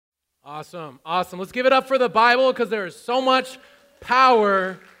Awesome, awesome. Let's give it up for the Bible because there is so much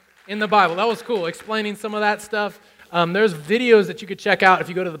power in the Bible. That was cool, explaining some of that stuff. There's videos that you could check out if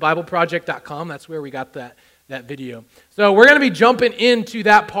you go to thebibleproject.com. That's where we got that video. So we're going to be jumping into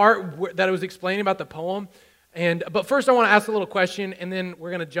that part that I was explaining about the poem. But first I want to ask a little question, and then we're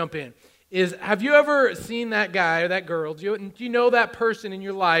going to jump in. Have you ever seen that guy or that girl? Do you know that person in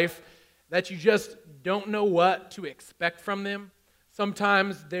your life that you just don't know what to expect from them?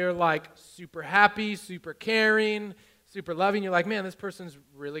 Sometimes they're like super happy, super caring, super loving. You're like, man, this person's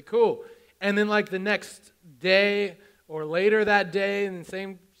really cool. And then like the next day or later that day, in the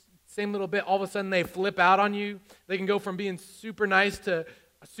same little bit, all of a sudden they flip out on you. They can go from being super nice to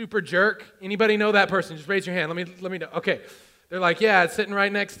a super jerk. Anybody know that person? Just raise your hand. Let me know. Okay. They're like, yeah, it's sitting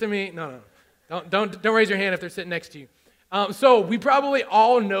right next to me. No. Don't raise your hand if they're sitting next to you. So we probably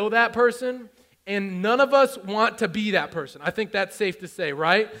all know that person, and none of us want to be that person. I think that's safe to say,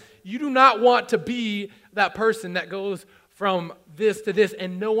 right? You do not want to be that person that goes from this to this,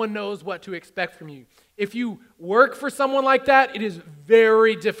 and no one knows what to expect from you. If you work for someone like that, it is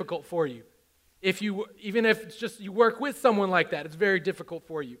very difficult for you. Even if it's just you work with someone like that, it's very difficult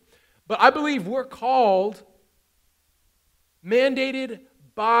for you. But I believe we're called, mandated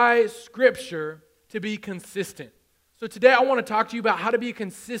by Scripture, to be consistent. So today I want to talk to you about how to be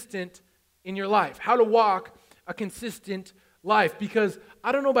consistent in your life, how to walk a consistent life. Because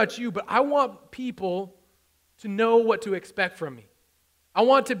I don't know about you, but I want people to know what to expect from me. I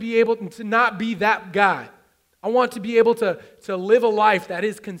want to be able to not be that guy. I want to be able to live a life that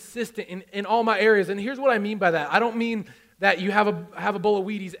is consistent in all my areas. And here's what I mean by that. I don't mean that you have a bowl of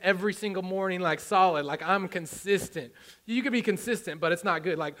Wheaties every single morning, like solid, like I'm consistent. You could be consistent, but it's not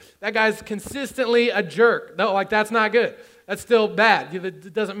good. Like that guy's consistently a jerk. No, like that's not good. That's still bad.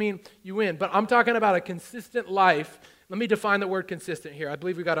 It doesn't mean you win. But I'm talking about a consistent life. Let me define the word consistent here. I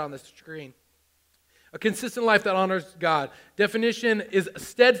believe we got it on the screen. A consistent life that honors God. Definition is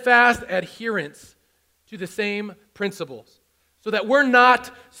steadfast adherence to the same principles. So that we're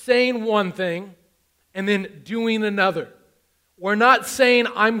not saying one thing and then doing another. We're not saying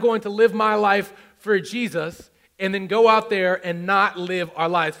I'm going to live my life for Jesus and then go out there and not live our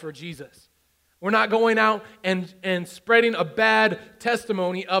lives for Jesus. We're not going out and spreading a bad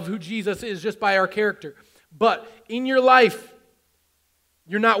testimony of who Jesus is just by our character. But in your life,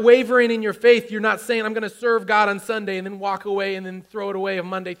 you're not wavering in your faith. You're not saying, I'm going to serve God on Sunday and then walk away and then throw it away on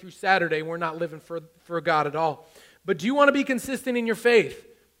Monday through Saturday. We're not living for God at all. But do you want to be consistent in your faith?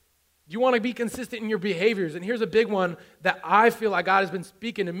 Do you want to be consistent in your behaviors? And here's a big one that I feel like God has been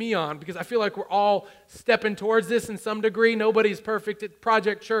speaking to me on, because I feel like we're all stepping towards this in some degree. Nobody's perfect at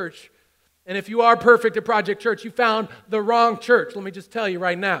Project Church. And if you are perfect at Project Church, you found the wrong church. Let me just tell you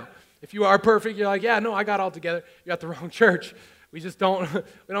right now. If you are perfect, you're like, yeah, no, I got it all together. You got the wrong church. We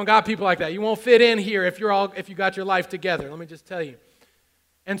don't got people like that. You won't fit in here if you got your life together. Let me just tell you.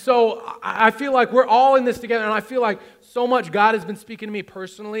 And so I feel like we're all in this together, and I feel like so much God has been speaking to me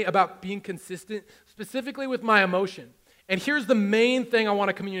personally about being consistent, specifically with my emotion. And here's the main thing I want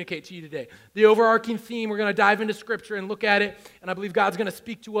to communicate to you today. The overarching theme, we're going to dive into Scripture and look at it, and I believe God's going to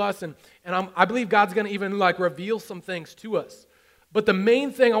speak to us, and I believe God's going to even like reveal some things to us. But the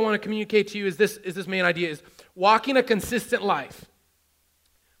main thing I want to communicate to you is this main idea, is walking a consistent life.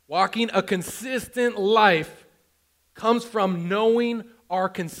 Walking a consistent life comes from knowing our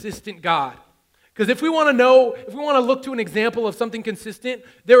consistent God. Because if we want to look to an example of something consistent,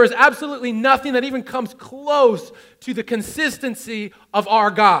 there is absolutely nothing that even comes close to the consistency of our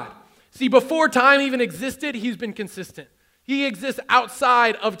God. See, before time even existed, He's been consistent. He exists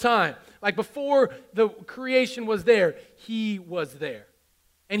outside of time. Like before the creation was there, He was there.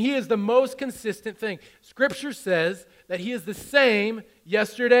 And He is the most consistent thing. Scripture says that He is the same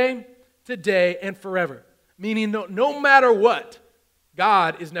yesterday, today, and forever. Meaning no matter what,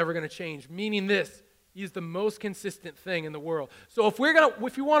 God is never going to change. Meaning this, He is the most consistent thing in the world. So if we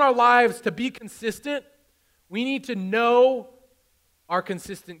want our lives to be consistent, we need to know our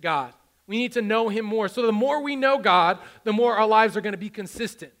consistent God. We need to know Him more. So the more we know God, the more our lives are going to be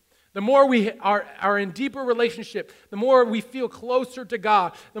consistent. The more we are in deeper relationship, the more we feel closer to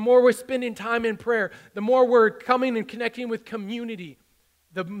God, the more we're spending time in prayer, the more we're coming and connecting with community,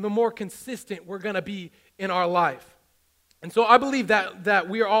 the more consistent we're going to be in our life. And so I believe that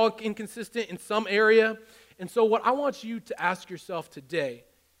we are all inconsistent in some area. And so what I want you to ask yourself today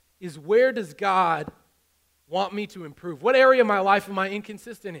is, where does God want me to improve? What area of my life am I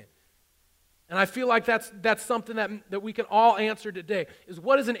inconsistent in? And I feel like that's something that we can all answer today, is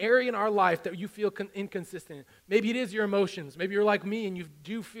what is an area in our life that you feel inconsistent in? Maybe it is your emotions. Maybe you're like me and you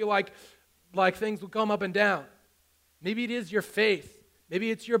do feel like things will come up and down. Maybe it is your faith. Maybe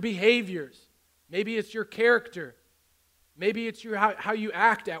it's your behaviors. Maybe it's your character. Maybe it's how you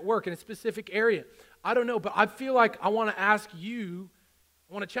act at work in a specific area. I don't know, but I feel like I want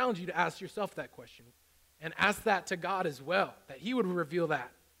to challenge you to ask yourself that question and ask that to God as well, that he would reveal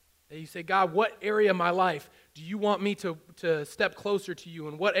that. That you say, God, what area of my life do you want me to step closer to you?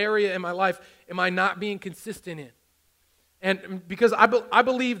 And what area in my life am I not being consistent in? And because I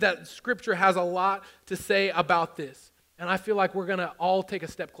believe that Scripture has a lot to say about this. And I feel like we're going to all take a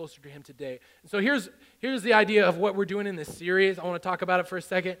step closer to him today. And so here's the idea of what we're doing in this series. I want to talk about it for a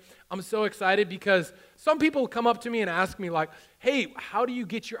second. I'm so excited because some people come up to me and ask me like, hey, how do you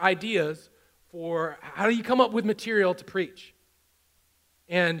get your ideas how do you come up with material to preach?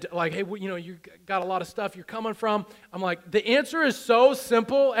 And like, hey, you got a lot of stuff you're coming from. I'm like, the answer is so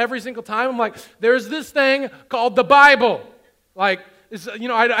simple every single time. I'm like, there's this thing called the Bible. Like,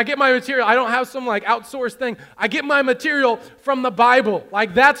 I get my material. I don't have some like outsourced thing. I get my material from the Bible.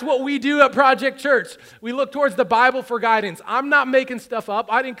 Like that's what we do at Project Church. We look towards the Bible for guidance. I'm not making stuff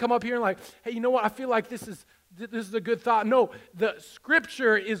up. I didn't come up here and like, hey, you know what? I feel like this is a good thought. No, the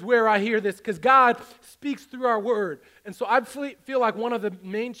Scripture is where I hear this because God speaks through our Word. And so I feel like one of the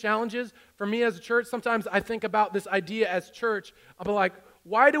main challenges for me as a church, sometimes I think about this idea as church. I'm like,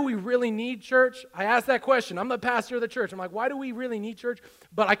 why do we really need church? I ask that question. I'm the pastor of the church. I'm like, why do we really need church?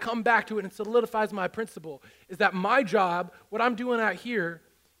 But I come back to it and it solidifies my principle, is that my job, what I'm doing out here,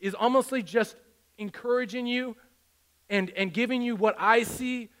 is almost just encouraging you and giving you what I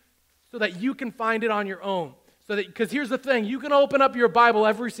see so that you can find it on your own. Because here's the thing, you can open up your Bible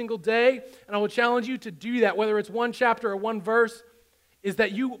every single day, and I will challenge you to do that, whether it's one chapter or one verse, is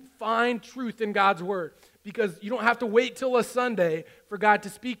that you find truth in God's Word. Because you don't have to wait till a Sunday for God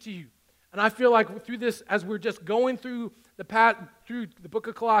to speak to you. And I feel like through this, as we're just going through through the book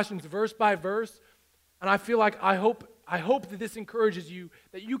of Colossians verse by verse, and I feel like I hope that this encourages you,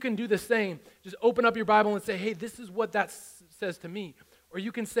 that you can do the same. Just open up your Bible and say, hey, this is what that says to me. Or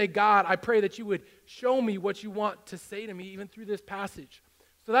you can say, God, I pray that you would show me what you want to say to me even through this passage.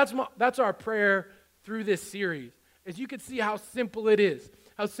 So that's our prayer through this series. As you can see how simple it is.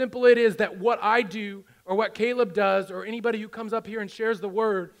 How simple it is that what I do or what Caleb does or anybody who comes up here and shares the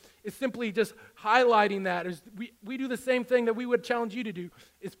word is simply just highlighting that. We do the same thing that we would challenge you to do,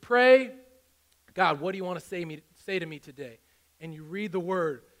 is pray, God, what do you want to say to me today? And you read the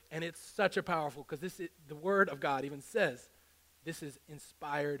word, and it's such a powerful, because the word of God even says this is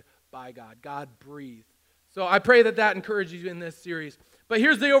inspired by God. God breathed. So I pray that encourages you in this series. But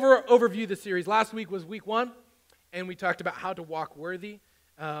here's the overview of the series. Last week was week 1, and we talked about how to walk worthy.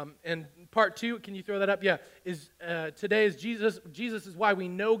 And part 2, can you throw that up? Yeah, today is Jesus. Jesus is why we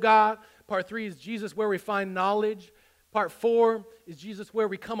know God. Part 3 is Jesus where we find knowledge. Part 4 is Jesus where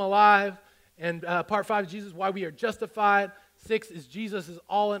we come alive. And part 5 is Jesus why we are justified. 6 is Jesus is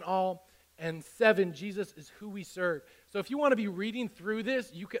all in all. And 7, Jesus is who we serve. So if you want to be reading through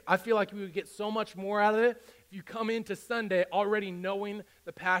this, I feel like you would get so much more out of it if you come into Sunday already knowing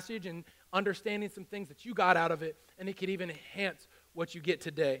the passage and understanding some things that you got out of it, and it could even enhance what you get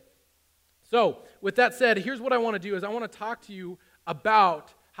today. So, with that said, here's what I want to do is I want to talk to you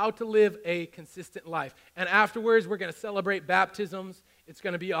about how to live a consistent life. And afterwards, we're going to celebrate baptisms. It's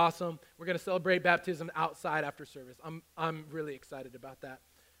going to be awesome. We're going to celebrate baptism outside after service. I'm really excited about that.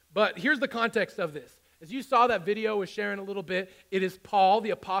 But here's the context of this. As you saw that video was sharing a little bit, it is Paul,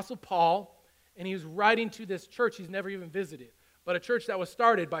 the Apostle Paul, and he was writing to this church he's never even visited, but a church that was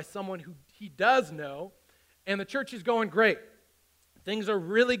started by someone who he does know, and the church is going great. Things are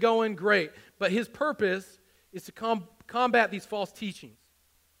really going great, but his purpose is to combat these false teachings.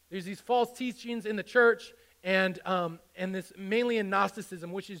 There's these false teachings in the church, and this mainly in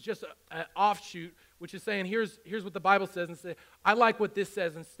Gnosticism, which is just an offshoot, which is saying, here's what the Bible says, and say, I like what this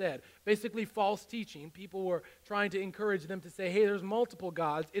says instead. Basically, false teaching. People were trying to encourage them to say, hey, there's multiple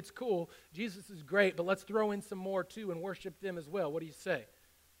gods. It's cool. Jesus is great, but let's throw in some more too and worship them as well. What do you say?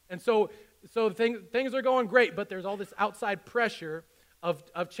 And so things are going great, but there's all this outside pressure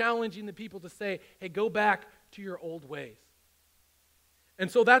of challenging the people to say, hey, go back to your old ways. And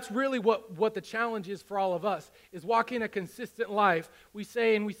so that's really what the challenge is for all of us, is walking a consistent life. We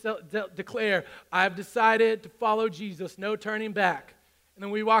say and we declare, I've decided to follow Jesus, no turning back. And then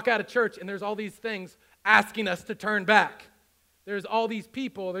we walk out of church and there's all these things asking us to turn back. There's all these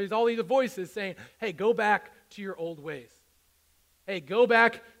people, there's all these voices saying, hey, go back to your old ways. Hey, go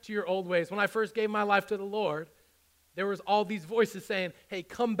back to your old ways. When I first gave my life to the Lord, there was all these voices saying, hey,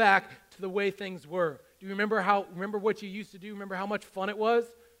 come back to the way things were. Do you remember what you used to do? Remember how much fun it was?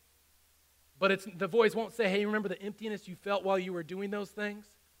 But the voice won't say, hey, remember the emptiness you felt while you were doing those things?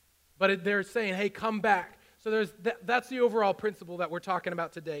 But they're saying, hey, come back. So that's the overall principle that we're talking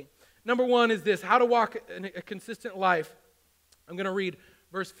about today. Number one is this: how to walk a consistent life. I'm going to read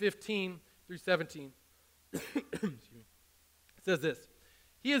verse 15 through 17. Excuse me. It says this: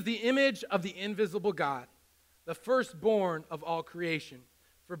 He is the image of the invisible God, the firstborn of all creation.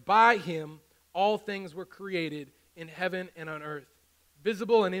 For by him all things were created in heaven and on earth,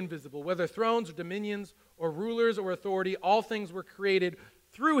 visible and invisible, whether thrones or dominions or rulers or authority, all things were created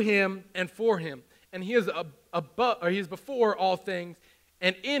through him and for him. And he is he is before all things,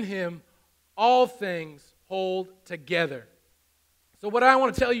 and in him all things hold together. So what I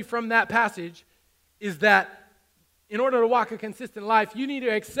want to tell you from that passage is that in order to walk a consistent life, you need to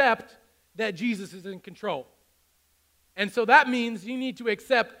accept that Jesus is in control. And so that means you need to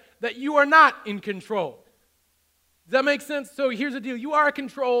accept that you are not in control. Does that make sense? So here's the deal. You are in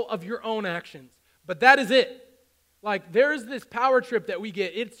control of your own actions, but that is it. Like, there's this power trip that we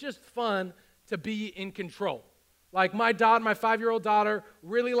get. It's just fun to be in control. Like, my 5-year-old daughter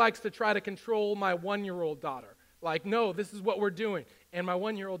really likes to try to control my 1-year-old daughter. Like, no, this is what we're doing. And my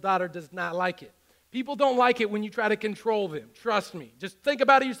 1-year-old daughter does not like it. People don't like it when you try to control them. Trust me. Just think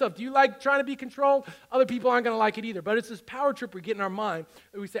about it yourself. Do you like trying to be controlled? Other people aren't going to like it either. But it's this power trip we get in our mind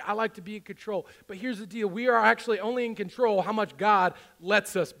that we say, I like to be in control. But here's the deal. We are actually only in control how much God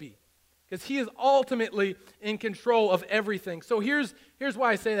lets us be. Because he is ultimately in control of everything. So here's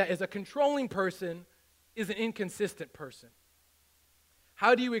why I say that. Is a controlling person is an inconsistent person.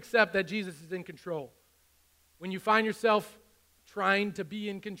 How do you accept that Jesus is in control? When you find yourself trying to be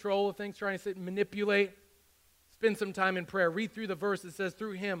in control of things, trying to manipulate, spend some time in prayer. Read through the verse that says,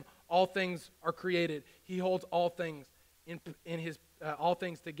 through him all things are created. He holds all things in his all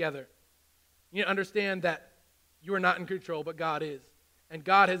things together. You need to understand that you are not in control, but God is. And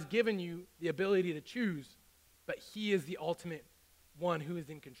God has given you the ability to choose, but he is the ultimate one who is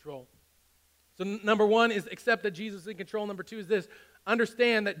in control. So number one is accept that Jesus is in control. Number two is this: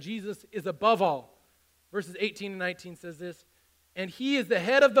 understand that Jesus is above all. Verses 18 and 19 says this: and he is the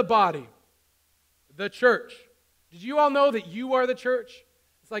head of the body, the church. Did you all know that you are the church?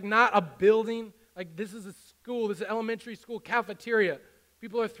 It's like not a building. Like, this is a school. This is an elementary school cafeteria.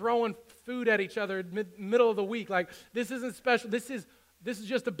 People are throwing food at each other in the middle of the week. Like, this isn't special. This is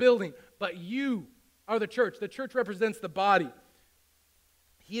just a building. But you are the church. The church represents the body.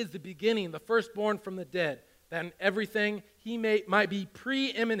 He is the beginning, the firstborn from the dead, that in everything he might be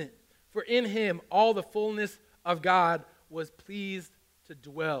preeminent. For in him all the fullness of God was pleased to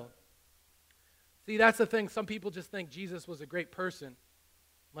dwell. See, that's the thing. Some people just think Jesus was a great person,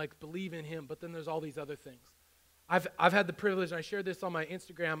 like believe in him, but then there's all these other things. I've had the privilege, and I shared this on my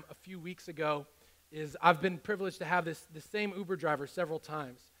Instagram a few weeks ago, is I've been privileged to have the same Uber driver several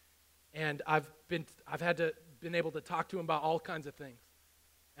times. And I've been able to talk to him about all kinds of things.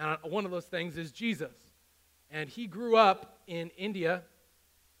 And one of those things is Jesus. And he grew up in India,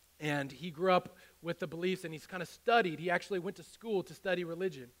 and he grew up with the beliefs, and he's kind of studied. He actually went to school to study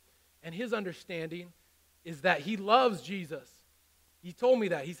religion. And his understanding is that he loves Jesus. He told me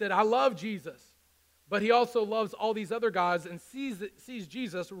that. He said, I love Jesus. But he also loves all these other gods and sees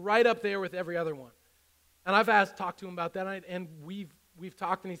Jesus right up there with every other one. And I've talked to him about that, and we've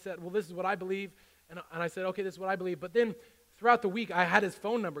talked, and he said, well, this is what I believe. And I said, okay, this is what I believe. But then throughout the week, I had his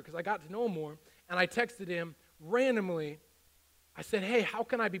phone number because I got to know him more, and I texted him randomly. I said, hey, how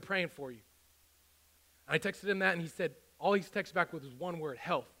can I be praying for you? And I texted him that, and he said, all he texted back with was one word: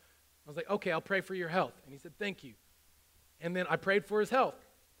 health. I was like, okay, I'll pray for your health. And he said, thank you. And then I prayed for his health.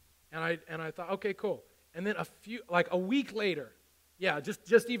 And I thought, okay, cool. And then a week later,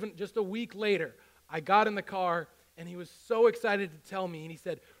 just a week later, I got in the car, and he was so excited to tell me, and he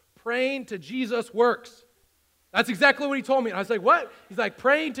said, praying to Jesus works. That's exactly what he told me. And I was like, what? He's like,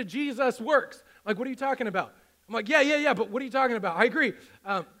 praying to Jesus works. I'm like, what are you talking about? I'm like, yeah, but what are you talking about? I agree.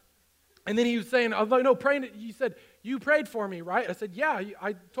 And then he was saying, I was like, no, praying. You said, you prayed for me, right? I said, yeah,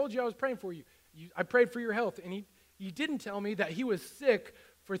 I told you I was praying for you. I prayed for your health. And he didn't tell me that he was sick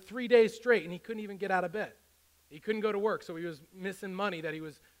for 3 days straight, and he couldn't even get out of bed. He couldn't go to work, so he was missing money that he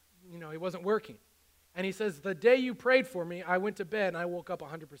wasn't working. And he says, the day you prayed for me, I went to bed, and I woke up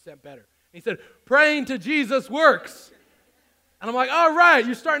 100% better. And he said, praying to Jesus works. And I'm like, all right,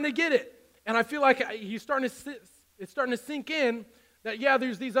 you're starting to get it. And I feel like it's starting to sink in that, yeah,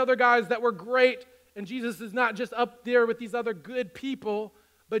 there's these other guys that were great, and Jesus is not just up there with these other good people,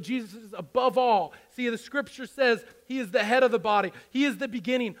 but Jesus is above all. See, the scripture says he is the head of the body. He is the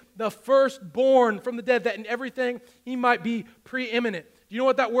beginning, the firstborn from the dead, that in everything he might be preeminent. Do you know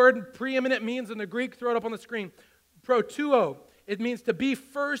what that word preeminent means in the Greek? Throw it up on the screen. Proteuo. It means to be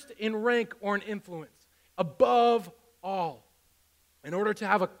first in rank or in influence, above all. In order to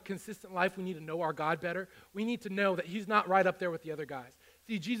have a consistent life, we need to know our God better. We need to know that he's not right up there with the other guys.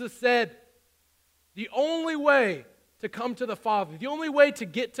 See, Jesus said, the only way to come to the Father, the only way to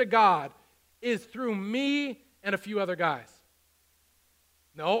get to God is through me and a few other guys.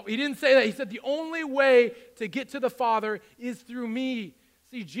 No, he didn't say that. He said the only way to get to the Father is through me.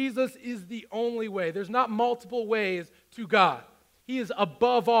 See, Jesus is the only way. There's not multiple ways to God. He is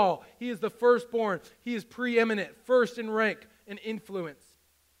above all. He is the firstborn. He is preeminent, first in rank and influence.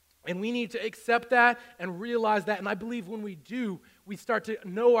 And we need to accept that and realize that. And I believe when we do, we start to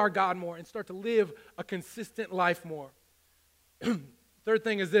know our God more and start to live a consistent life more. Third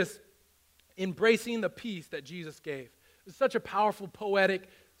thing is this, embracing the peace that Jesus gave. It's such a powerful poetic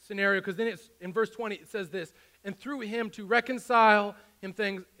scenario because then it's in verse 20 it says this, and through him to reconcile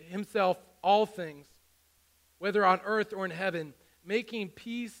himself all things, whether on earth or in heaven, making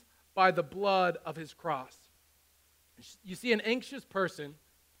peace by the blood of his cross. You see, an anxious person,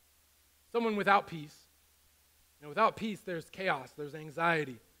 someone without peace, without peace there's chaos, there's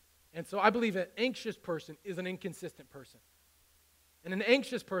anxiety. And so I believe an anxious person is an inconsistent person. And an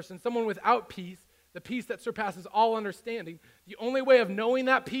anxious person, someone without peace, the peace that surpasses all understanding, the only way of knowing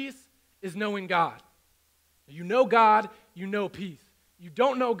that peace is knowing God. You know God, you know peace. You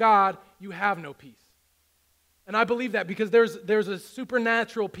don't know God, you have no peace. And I believe that because there's a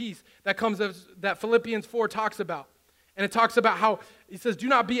supernatural peace that comes that Philippians 4 talks about. And it talks about how, he says, do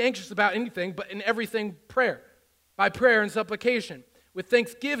not be anxious about anything, but in everything prayer. By prayer and supplication. With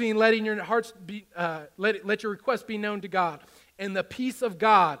thanksgiving, letting your hearts be, let your requests be known to God. And the peace of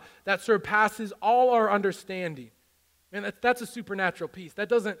God that surpasses all our understanding. Man, that's a supernatural peace.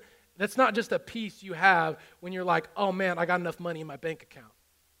 That's not just a peace you have when you're like, oh man, I got enough money in my bank account.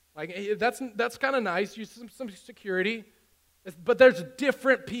 Like, that's kind of nice, you some security. But there's a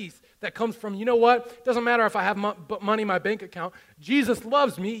different peace that comes from, you know what? It doesn't matter if I have money in my bank account. Jesus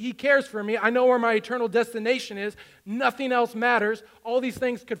loves me. He cares for me. I know where my eternal destination is. Nothing else matters. All these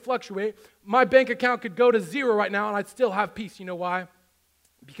things could fluctuate. My bank account could go to zero right now, and I'd still have peace. You know why?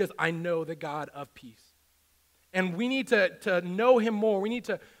 Because I know the God of peace. And we need to know him more. We need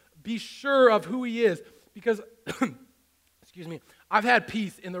to be sure of who he is. Because, excuse me, I've had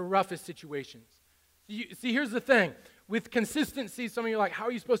peace in the roughest situations. See, here's the thing. With consistency, some of you are like, how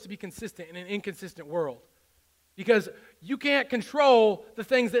are you supposed to be consistent in an inconsistent world? Because you can't control the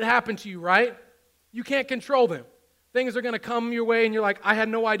things that happen to you, right? You can't control them. Things are going to come your way, and you're like, I had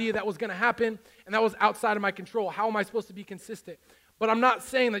no idea that was going to happen, and that was outside of my control. How am I supposed to be consistent? But I'm not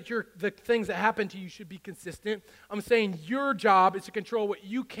saying that the things that happen to you should be consistent. I'm saying your job is to control what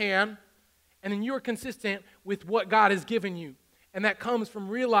you can, and then you're consistent with what God has given you. And that comes from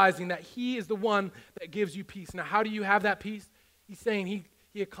realizing that he is the one that gives you peace. Now, how do you have that peace? He's saying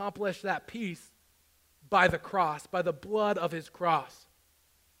he accomplished that peace by the cross, by the blood of his cross.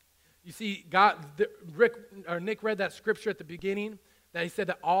 You see, Nick read that scripture at the beginning that he said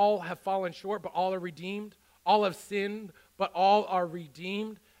that all have fallen short, but all are redeemed. All have sinned, but all are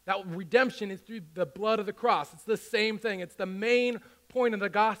redeemed. That redemption is through the blood of the cross. It's the same thing. It's the main point of the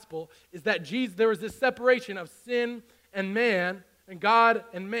gospel is that there was this separation of sin and man, and God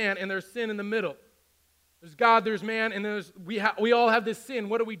and man, and there's sin in the middle. There's God, there's man, and we all have this sin.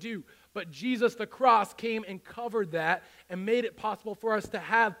 What do we do? But Jesus, the cross, came and covered that and made it possible for us to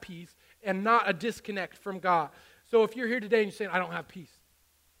have peace and not a disconnect from God. So if you're here today and you're saying, I don't have peace,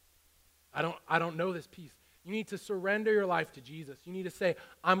 I don't know this peace, you need to surrender your life to Jesus. You need to say,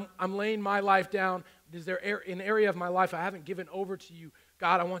 I'm laying my life down. Is there an area of my life I haven't given over to you?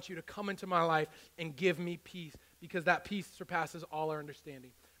 God, I want you to come into my life and give me peace, because that peace surpasses all our understanding.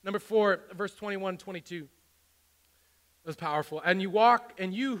 Number 4, verse 21, 22. It was powerful. And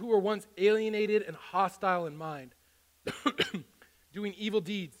you who were once alienated and hostile in mind, doing evil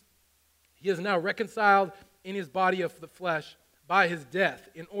deeds, he is now reconciled in his body of the flesh by his death,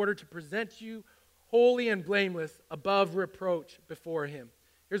 in order to present you holy and blameless above reproach before him.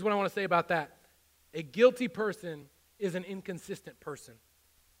 Here's what I want to say about that. A guilty person is an inconsistent person.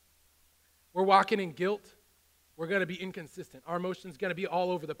 We're walking in guilt. We're going to be inconsistent. Our emotions are going to be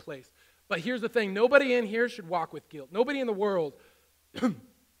all over the place. But here's the thing. Nobody in here should walk with guilt. Nobody in the world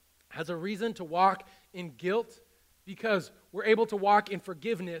has a reason to walk in guilt, because we're able to walk in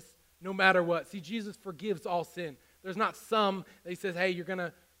forgiveness no matter what. See, Jesus forgives all sin. There's not some that he says, hey,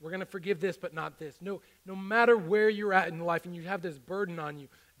 we're going to forgive this, but not this. No matter where you're at in life and you have this burden on you,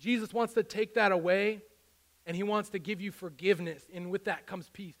 Jesus wants to take that away, and he wants to give you forgiveness, and with that comes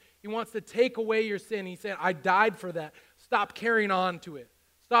peace. He wants to take away your sin. He said, I died for that. Stop carrying on to it.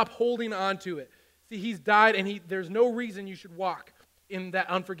 Stop holding on to it. See, he's died, and there's no reason you should walk in that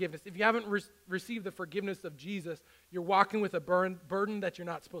unforgiveness. If you haven't received the forgiveness of Jesus, you're walking with a burden that you're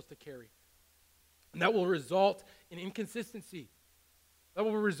not supposed to carry. And that will result in inconsistency. That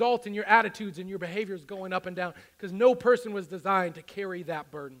will result in your attitudes and your behaviors going up and down, because no person was designed to carry that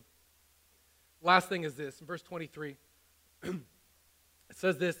burden. Last thing is this, in verse 23, it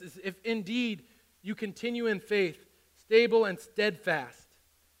says this, if indeed you continue in faith, stable and steadfast,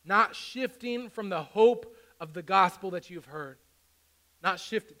 not shifting from the hope of the gospel that you've heard. Not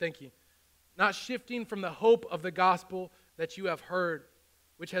shifting from the hope of the gospel that you have heard,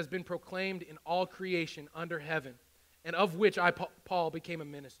 which has been proclaimed in all creation under heaven, and of which I, Paul, became a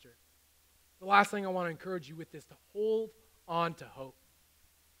minister. The last thing I want to encourage you with is to hold on to hope.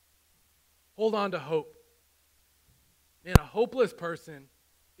 Hold on to hope. Man, a hopeless person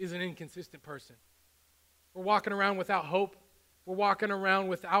is an inconsistent person. We're walking around without hope. We're walking around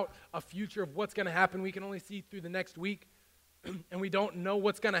without a future of what's going to happen. We can only see through the next week, and we don't know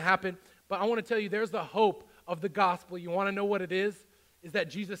what's going to happen. But I want to tell you, there's the hope of the gospel. You want to know what it is? Is that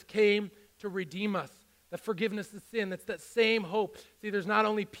Jesus came to redeem us, that forgiveness of sin. That's that same hope. See, there's not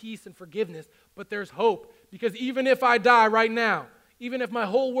only peace and forgiveness, but there's hope. Because even if I die right now, even if my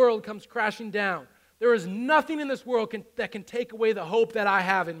whole world comes crashing down, there is nothing in this world that can take away the hope that I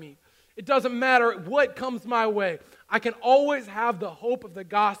have in me. It doesn't matter what comes my way. I can always have the hope of the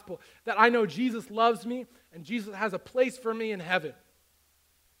gospel that I know Jesus loves me and Jesus has a place for me in heaven.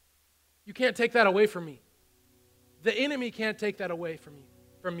 You can't take that away from me. The enemy can't take that away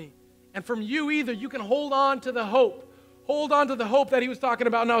from me. And from you either. You can hold on to the hope. Hold on to the hope that he was talking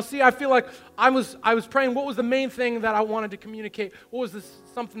about. Now, see, I feel like I was praying, what was the main thing that I wanted to communicate? What was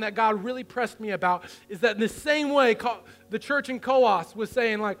something that God really pressed me about? Is that in the same way, the church in Colossus was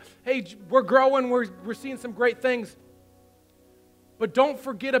saying, like, hey, we're growing, we're seeing some great things, but don't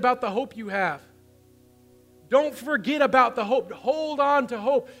forget about the hope you have. Don't forget about the hope. Hold on to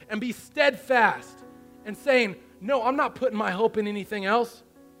hope and be steadfast and saying, no, I'm not putting my hope in anything else.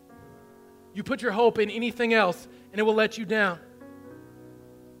 You put your hope in anything else, and it will let you down.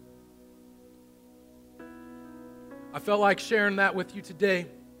 I felt like sharing that with you today,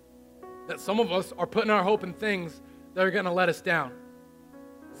 that some of us are putting our hope in things that are going to let us down.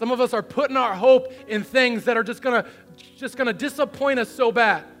 Some of us are putting our hope in things that are just going to disappoint us so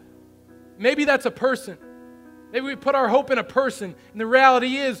bad. Maybe that's a person. Maybe we put our hope in a person, and the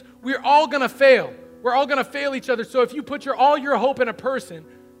reality is we're all going to fail. We're all going to fail each other. So if you put all your hope in a person,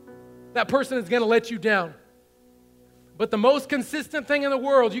 that person is going to let you down. But the most consistent thing in the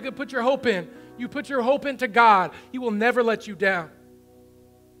world you can put your hope in, you put your hope into God. He will never let you down.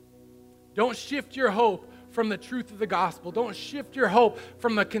 Don't shift your hope from the truth of the gospel. Don't shift your hope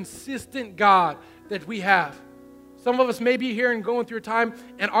from the consistent God that we have. Some of us may be here and going through a time,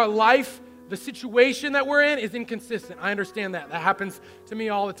 and our life, the situation that we're in, is inconsistent. I understand that. That happens to me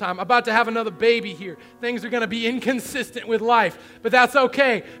all the time. I'm about to have another baby here. Things are going to be inconsistent with life, but that's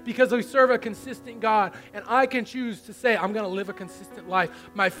okay because we serve a consistent God, and I can choose to say, I'm going to live a consistent life.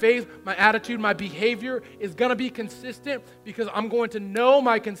 My faith, my attitude, my behavior is going to be consistent because I'm going to know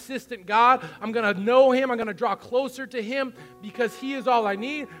my consistent God. I'm going to know Him. I'm going to draw closer to Him because He is all I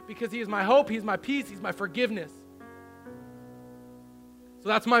need, because He is my hope, He's my peace, He's my forgiveness. So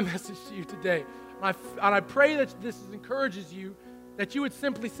that's my message to you today. And I pray that this encourages you, that you would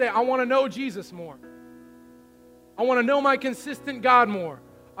simply say, I want to know Jesus more. I want to know my consistent God more.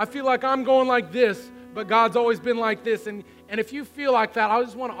 I feel like I'm going like this, but God's always been like this. And if you feel like that, I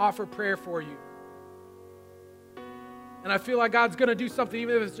just want to offer prayer for you. And I feel like God's going to do something,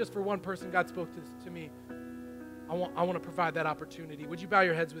 even if it's just for one person. God spoke to me. I want to provide that opportunity. Would you bow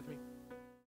your heads with me?